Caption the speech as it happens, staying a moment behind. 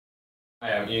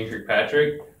Hi, I'm Ian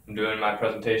Kirkpatrick. I'm doing my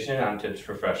presentation on tips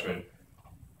for freshmen.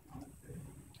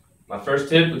 My first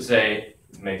tip would say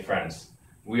make friends.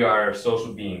 We are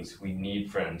social beings. We need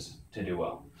friends to do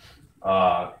well.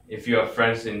 If you have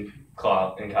friends in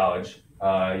college,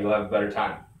 you'll have a better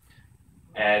time.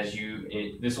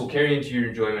 This will carry into your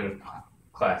enjoyment of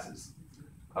classes.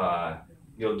 Uh,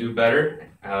 you'll do better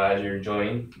as you're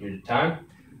enjoying your time.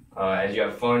 As you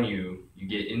have fun, you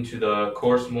get into the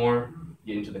course more,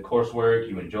 get into the coursework,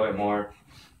 you enjoy it more.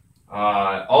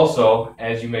 Also,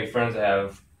 as you make friends that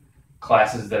have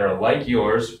classes that are like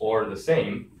yours or the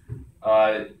same,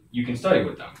 you can study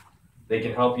with them. They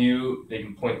can help you. They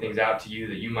can point things out to you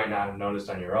that you might not have noticed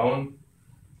on your own.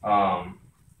 Um,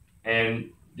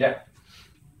 and yeah,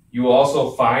 you will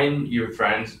also find your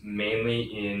friends mainly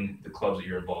in the clubs that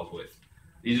you're involved with.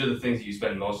 These are the things that you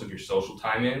spend most of your social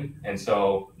time in, and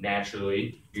so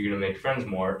naturally, you're going to make friends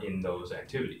more in those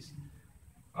activities.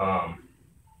 Um,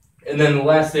 and then the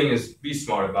last thing is be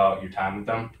smart about your time with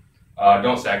them.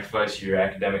 Don't sacrifice your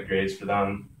academic grades for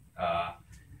them. Uh,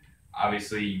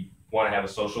 Obviously, you want to have a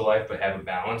social life, but have a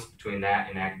balance between that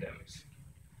and academics.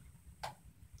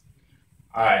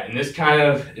 All right, and this kind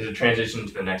of is a transition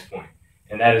to the next point,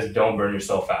 and that is don't burn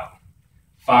yourself out.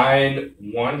 Find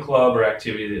one club or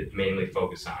activity that mainly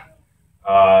focus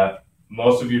on.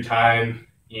 Most of your time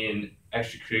in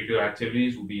extracurricular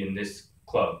activities will be in this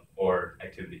club or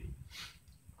activity.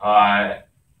 Uh,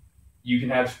 you can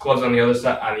have clubs on the other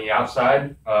side, on the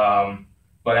outside,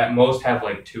 but at most have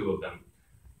like two of them.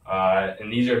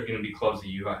 And these are going to be clubs that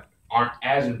you aren't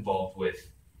as involved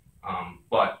with,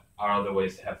 but are other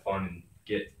ways to have fun and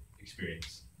get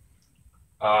experience.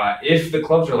 If the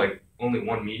clubs are like only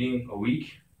one meeting a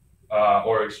week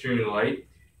or extremely light,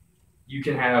 you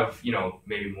can have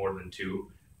maybe more than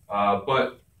two,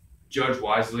 but judge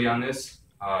wisely on this.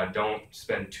 Don't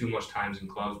spend too much time in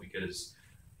clubs because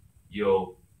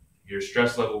you'll your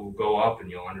stress level will go up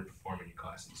and you'll underperform in your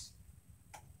classes.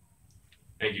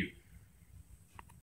 Thank you.